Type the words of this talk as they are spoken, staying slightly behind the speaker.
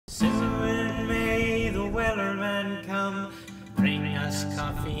Soon may the wellerman come, bring us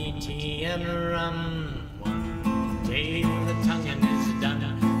coffee, tea, and rum. One day the tonguing is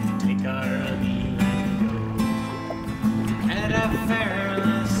done, take our leave and go. Had a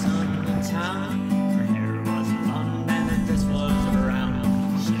fair son in town, her hair was blonde and this was around.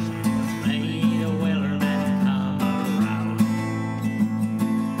 Soon may the wellerman come around.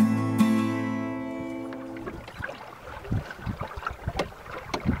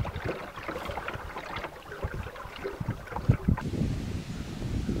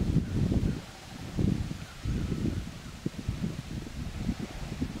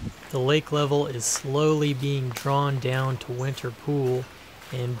 The lake level is slowly being drawn down to winter pool,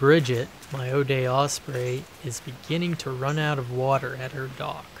 and Brigit, my O'day Osprey, is beginning to run out of water at her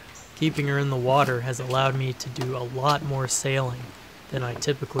dock. Keeping her in the water has allowed me to do a lot more sailing than I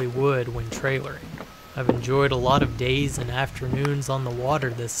typically would when trailering. I've enjoyed a lot of days and afternoons on the water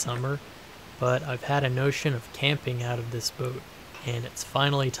this summer, but I've had a notion of camping out of this boat, and it's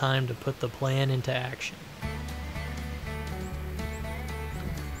finally time to put the plan into action.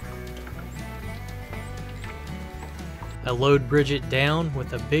 I load Brigit down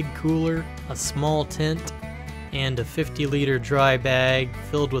with a big cooler, a small tent, and a 50-liter dry bag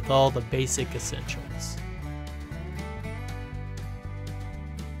filled with all the basic essentials.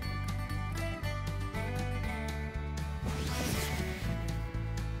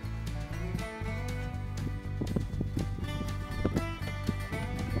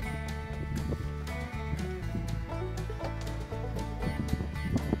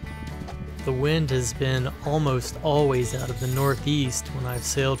 The wind has been almost always out of the northeast when I've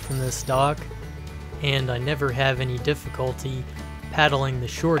sailed from this dock, and I never have any difficulty paddling the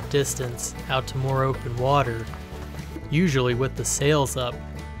short distance out to more open water. Usually with the sails up,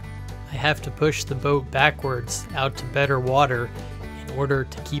 I have to push the boat backwards out to better water in order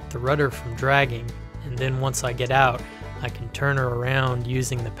to keep the rudder from dragging, and then once I get out, I can turn her around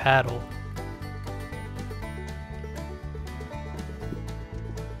using the paddle.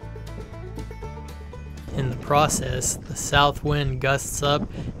 In the process, the south wind gusts up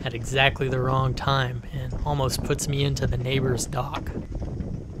at exactly the wrong time and almost puts me into the neighbor's dock.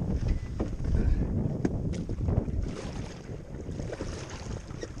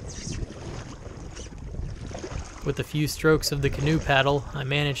 With a few strokes of the canoe paddle, I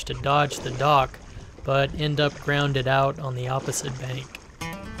manage to dodge the dock, but end up grounded out on the opposite bank.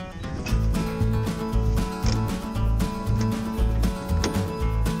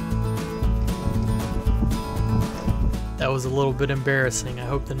 That was a little bit embarrassing. I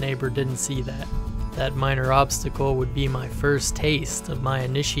hope the neighbor didn't see that. That minor obstacle would be my first taste of my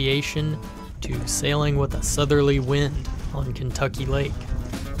initiation to sailing with a southerly wind on Kentucky Lake.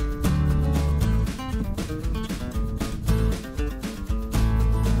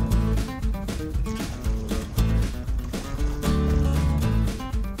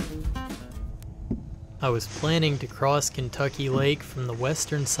 I was planning to cross Kentucky Lake from the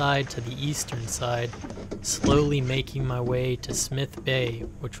western side to the eastern side, slowly making my way to Smith Bay,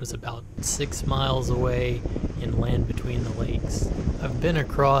 which was about 6 miles away inland between the lakes. I've been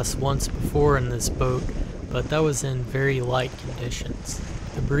across once before in this boat, but that was in very light conditions.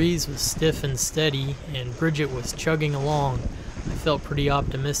 The breeze was stiff and steady, and Brigit was chugging along. I felt pretty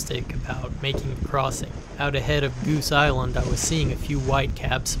optimistic about making the crossing. Out ahead of Goose Island, I was seeing a few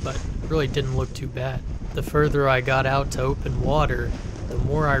whitecaps, but it really didn't look too bad. The further I got out to open water, the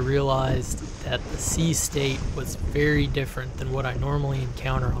more I realized that the sea state was very different than what I normally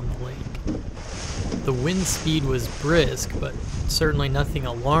encounter on the lake. The wind speed was brisk, but certainly nothing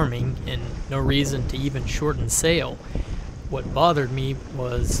alarming, and no reason to even shorten sail. What bothered me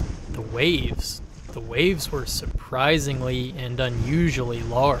was the waves. The waves were surprisingly and unusually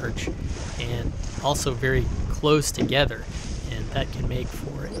large, and also very close together, and that can make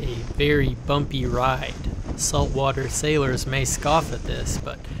for a very bumpy ride. Saltwater sailors may scoff at this,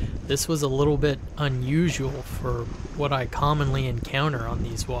 but this was a little bit unusual for what I commonly encounter on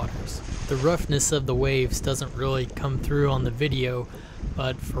these waters. The roughness of the waves doesn't really come through on the video,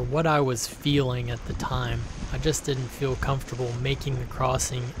 but for what I was feeling at the time, I just didn't feel comfortable making the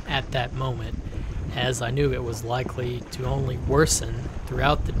crossing at that moment, as I knew it was likely to only worsen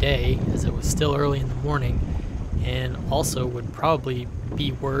throughout the day as it was still early in the morning, and also would probably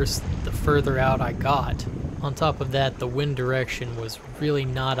be worse the further out I got. On top of that, the wind direction was really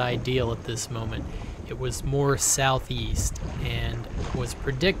not ideal at this moment. It was more southeast and was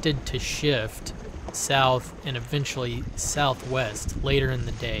predicted to shift south and eventually southwest later in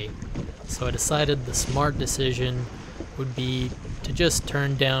the day. So I decided the smart decision would be to just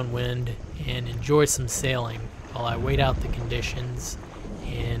turn downwind and enjoy some sailing while I wait out the conditions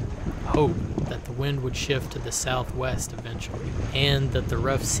and hope that the wind would shift to the southwest eventually, and that the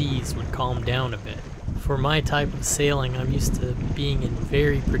rough seas would calm down a bit. For my type of sailing, I'm used to being in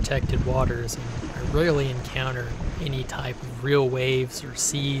very protected waters, and I rarely encounter any type of real waves or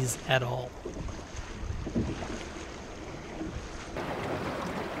seas at all.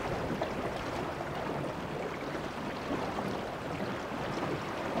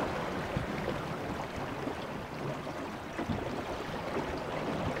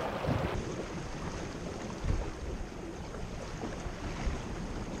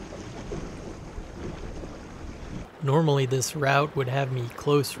 Normally this route would have me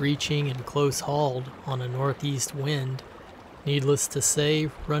close reaching and close hauled on a northeast wind. Needless to say,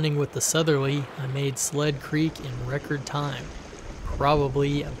 running with the southerly, I made Sled Creek in record time.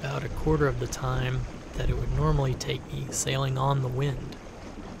 Probably about a quarter of the time that it would normally take me sailing on the wind.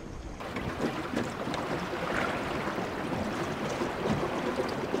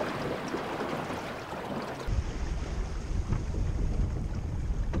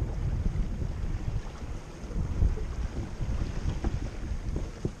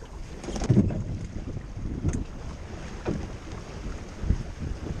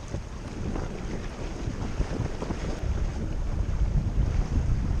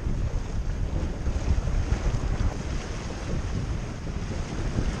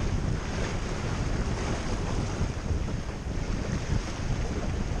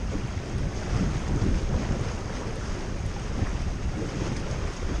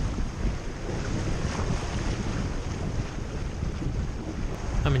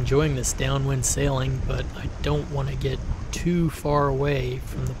 I'm enjoying this downwind sailing, but I don't want to get too far away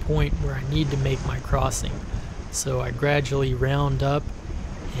from the point where I need to make my crossing. So I gradually round up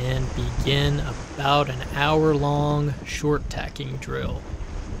and begin about an hour-long short tacking drill.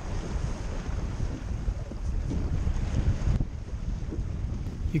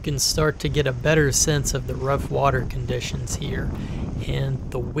 You can start to get a better sense of the rough water conditions here,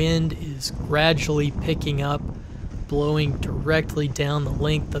 and the wind is gradually picking up, blowing directly down the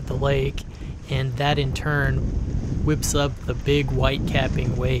length of the lake, and that in turn whips up the big white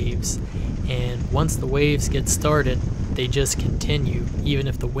capping waves. And once the waves get started, they just continue. Even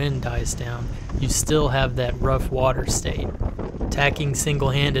if the wind dies down, you still have that rough water state. Tacking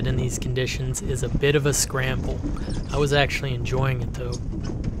single-handed in these conditions is a bit of a scramble. I was actually enjoying it though.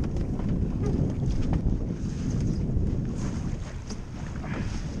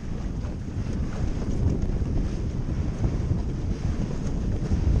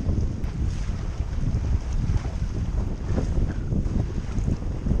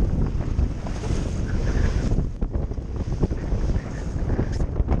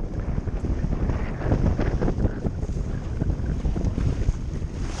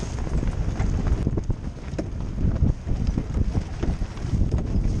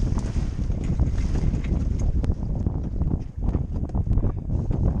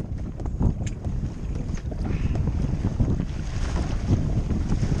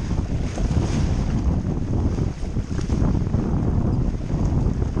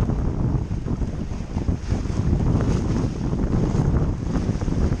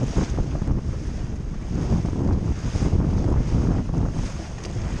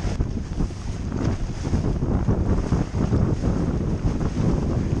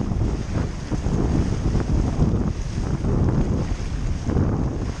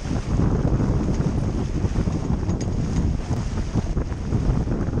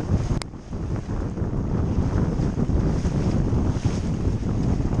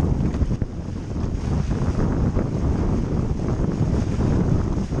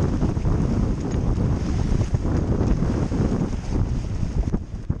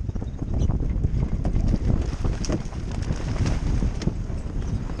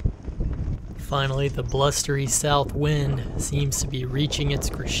 Finally, the blustery south wind seems to be reaching its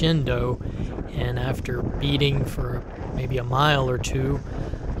crescendo, and after beating for maybe a mile or two,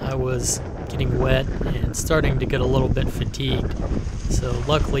 I was getting wet and starting to get a little bit fatigued. So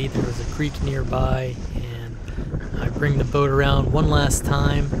luckily there was a creek nearby, and I bring the boat around one last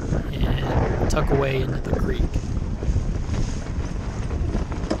time and tuck away into the creek.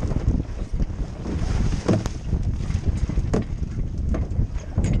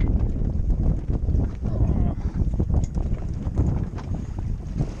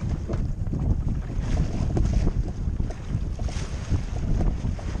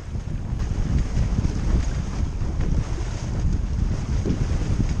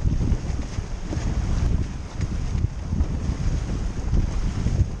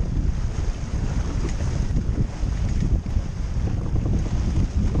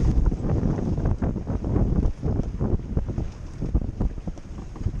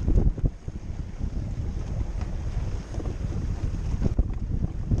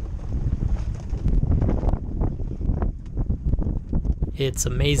 It's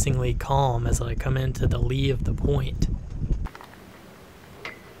amazingly calm as I come into the lee of the point.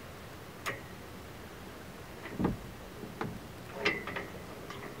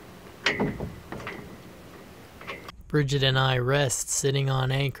 Brigit and I rest sitting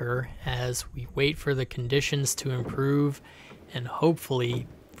on anchor as we wait for the conditions to improve and hopefully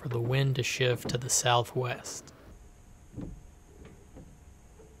for the wind to shift to the southwest.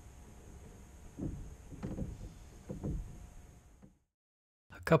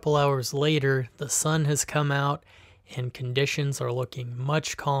 A couple hours later, the sun has come out and conditions are looking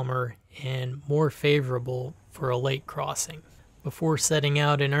much calmer and more favorable for a lake crossing. Before setting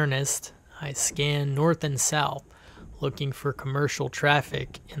out in earnest, I scan north and south, looking for commercial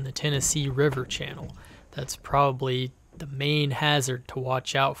traffic in the Tennessee River channel. That's probably the main hazard to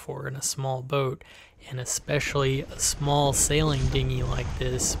watch out for in a small boat, and especially a small sailing dinghy like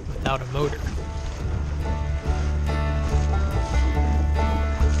this without a motor.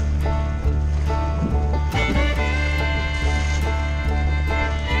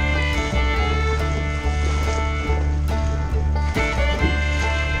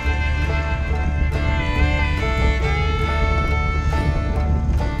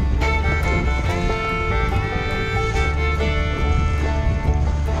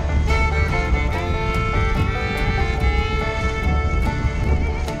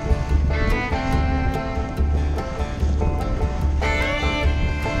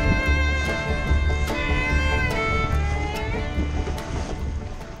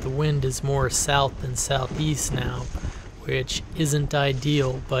 Wind is more south than southeast now, which isn't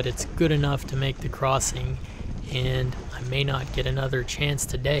ideal, but it's good enough to make the crossing, and I may not get another chance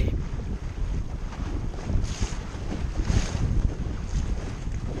today.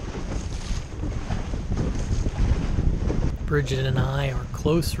 Brigit and I are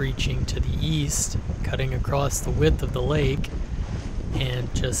close reaching to the east, cutting across the width of the lake,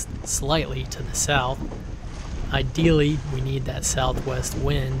 and just slightly to the south. Ideally, we need that southwest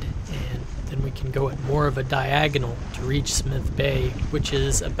wind, and then we can go at more of a diagonal to reach Smith Bay, which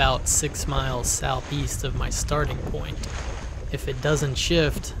is about 6 miles southeast of my starting point. If it doesn't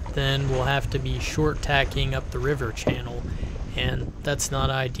shift, then we'll have to be short tacking up the river channel, and that's not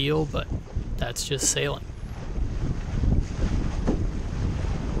ideal, but that's just sailing.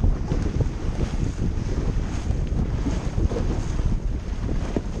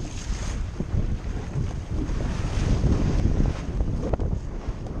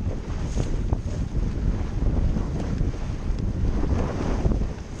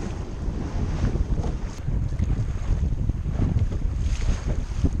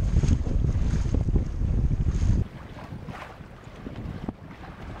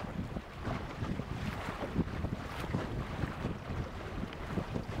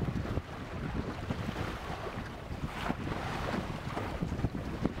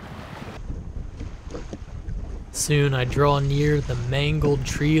 Soon I draw near the mangled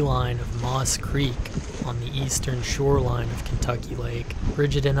tree line of Moss Creek on the eastern shoreline of Kentucky Lake.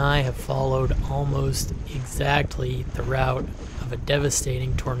 Brigit and I have followed almost exactly the route of a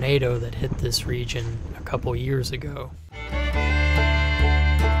devastating tornado that hit this region a couple years ago.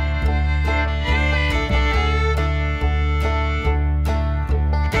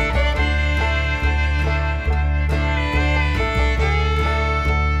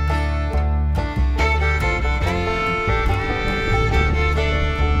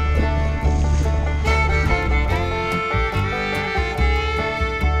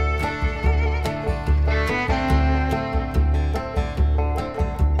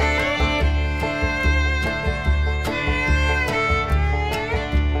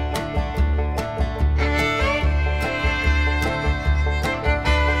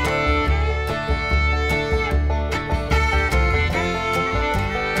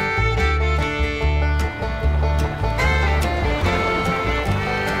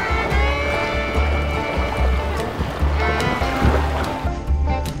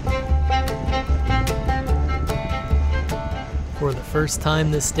 For the first time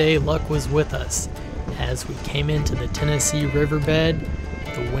this day, luck was with us. As we came into the Tennessee riverbed,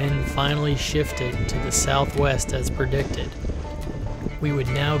 the wind finally shifted to the southwest as predicted. We would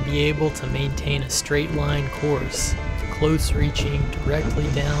now be able to maintain a straight line course, close reaching directly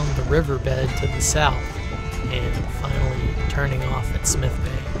down the riverbed to the south, and finally turning off at Smith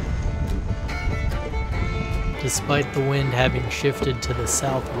Bay. Despite the wind having shifted to the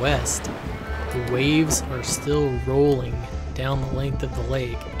southwest, the waves are still rolling down the length of the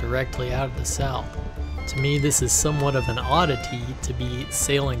lake directly out of the south. To me, this is somewhat of an oddity to be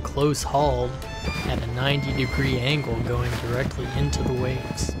sailing close hauled at a 90-degree angle going directly into the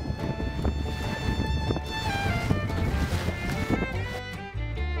waves.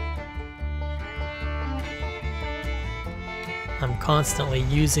 constantly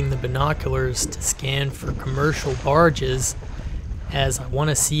using the binoculars to scan for commercial barges, as I want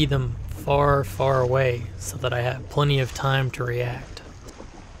to see them far, far away so that I have plenty of time to react.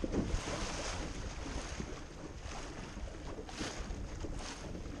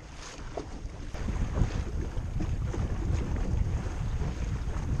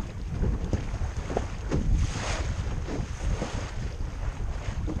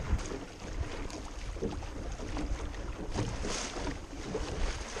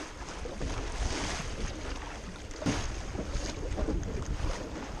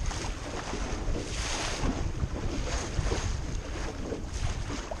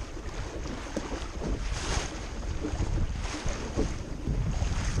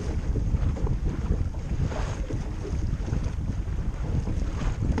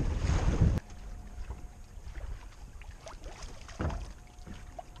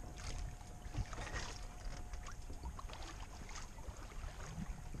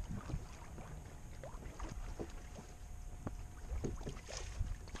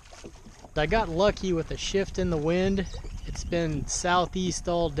 I got lucky with a shift in the wind. It's been southeast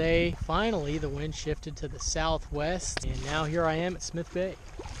all day. Finally, the wind shifted to the southwest, and now here I am at Smith Bay.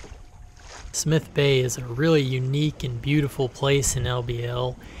 Smith Bay is a really unique and beautiful place in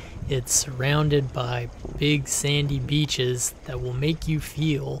LBL. It's surrounded by big sandy beaches that will make you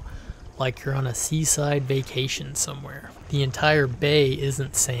feel like you're on a seaside vacation somewhere. The entire bay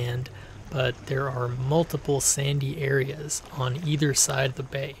isn't sand, but there are multiple sandy areas on either side of the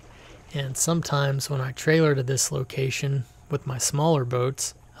bay. And sometimes when I trailer to this location with my smaller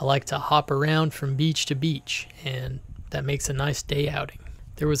boats, I like to hop around from beach to beach, and that makes a nice day outing.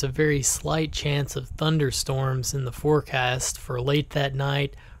 There was a very slight chance of thunderstorms in the forecast for late that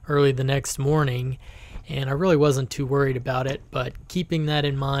night, early the next morning, and I really wasn't too worried about it, but keeping that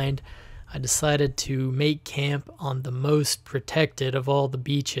in mind, I decided to make camp on the most protected of all the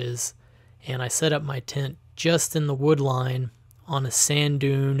beaches, and I set up my tent just in the wood line on a sand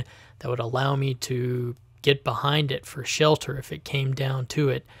dune that would allow me to get behind it for shelter if it came down to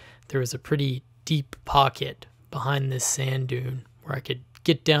it. There was a pretty deep pocket behind this sand dune where I could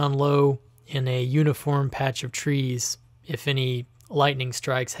get down low in a uniform patch of trees if any lightning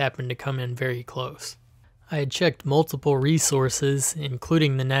strikes happened to come in very close. I had checked multiple resources,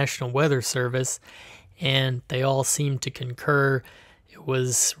 including the National Weather Service, and they all seemed to concur. It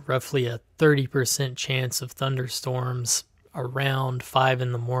was roughly a 30% chance of thunderstorms around 5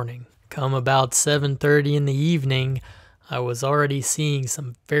 in the morning. Come about 7:30 in the evening, I was already seeing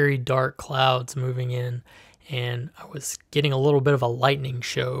some very dark clouds moving in, and I was getting a little bit of a lightning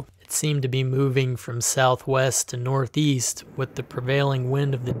show. It seemed to be moving from southwest to northeast with the prevailing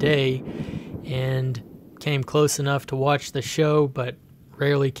wind of the day, and came close enough to watch the show, but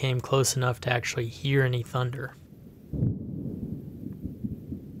rarely came close enough to actually hear any thunder.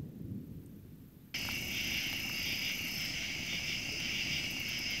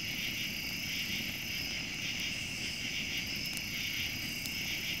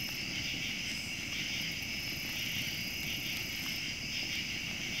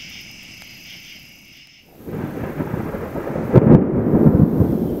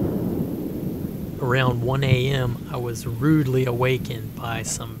 Around 1 a.m., I was rudely awakened by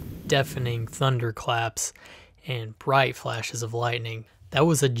some deafening thunderclaps and bright flashes of lightning. That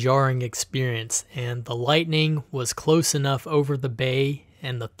was a jarring experience, and the lightning was close enough over the bay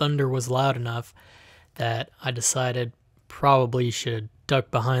and the thunder was loud enough that I decided probably should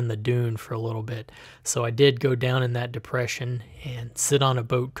duck behind the dune for a little bit. So I did go down in that depression and sit on a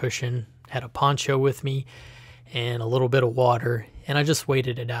boat cushion, had a poncho with me and a little bit of water, and I just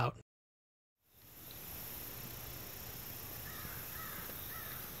waited it out.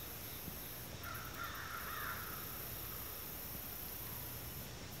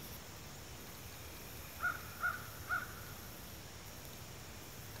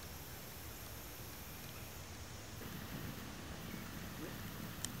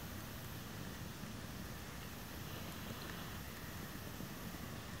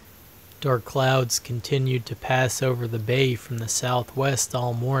 Dark clouds continued to pass over the bay from the southwest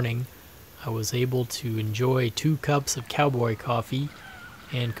all morning. I was able to enjoy 2 cups of cowboy coffee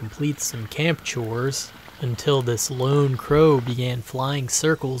and complete some camp chores until this lone crow began flying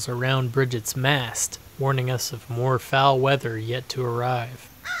circles around Brigit's mast, warning us of more foul weather yet to arrive.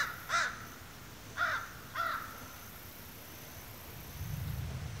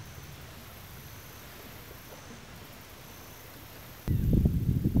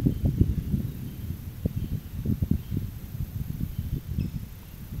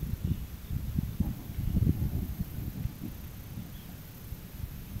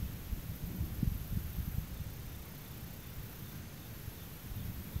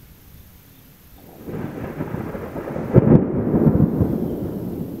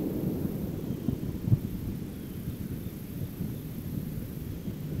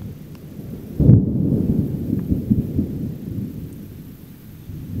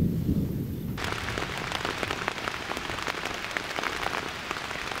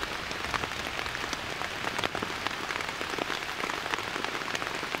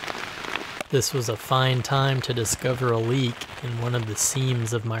 This was a fine time to discover a leak in one of the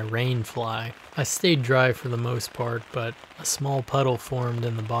seams of my rain fly. I stayed dry for the most part, but a small puddle formed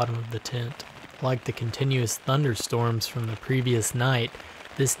in the bottom of the tent. Like the continuous thunderstorms from the previous night,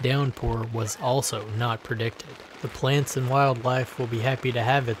 this downpour was also not predicted. The plants and wildlife will be happy to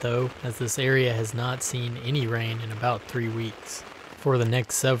have it though, as this area has not seen any rain in about 3 weeks. For the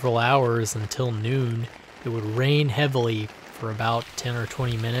next several hours until noon, it would rain heavily for about 10 or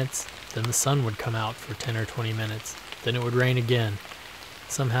 20 minutes, then the sun would come out for 10 or 20 minutes, then it would rain again.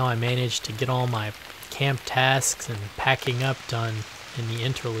 Somehow I managed to get all my camp tasks and packing up done in the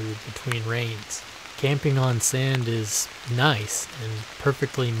interlude between rains. Camping on sand is nice and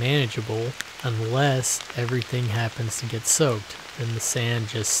perfectly manageable unless everything happens to get soaked, then the sand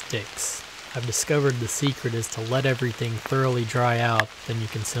just sticks. I've discovered the secret is to let everything thoroughly dry out, then you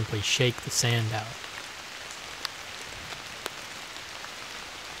can simply shake the sand out.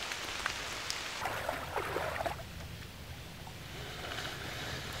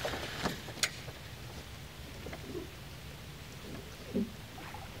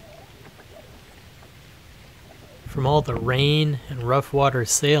 From all the rain and rough water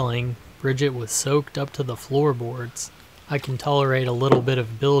sailing, Brigit was soaked up to the floorboards. I can tolerate a little bit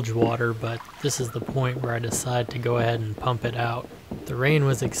of bilge water, but this is the point where I decide to go ahead and pump it out. The rain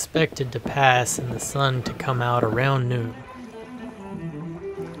was expected to pass and the sun to come out around noon.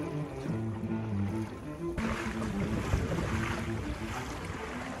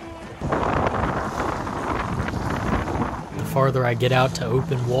 The farther I get out to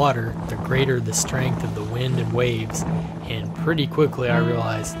open water, the greater the strength of the wind and waves, and pretty quickly I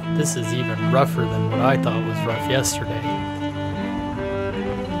realized this is even rougher than what I thought was rough yesterday.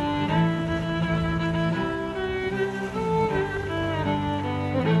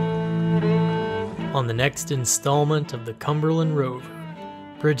 On the next installment of the Cumberland Rover,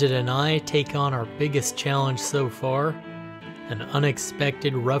 Brigit and I take on our biggest challenge so far, an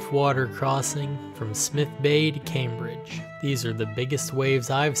unexpected rough water crossing from Smith Bay to Cambridge. These are the biggest waves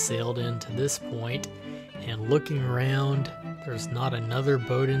I've sailed in to this point, and looking around, there's not another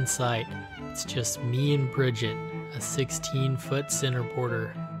boat in sight. It's just me and Brigit, a 16-foot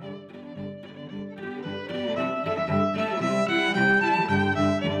centerboarder,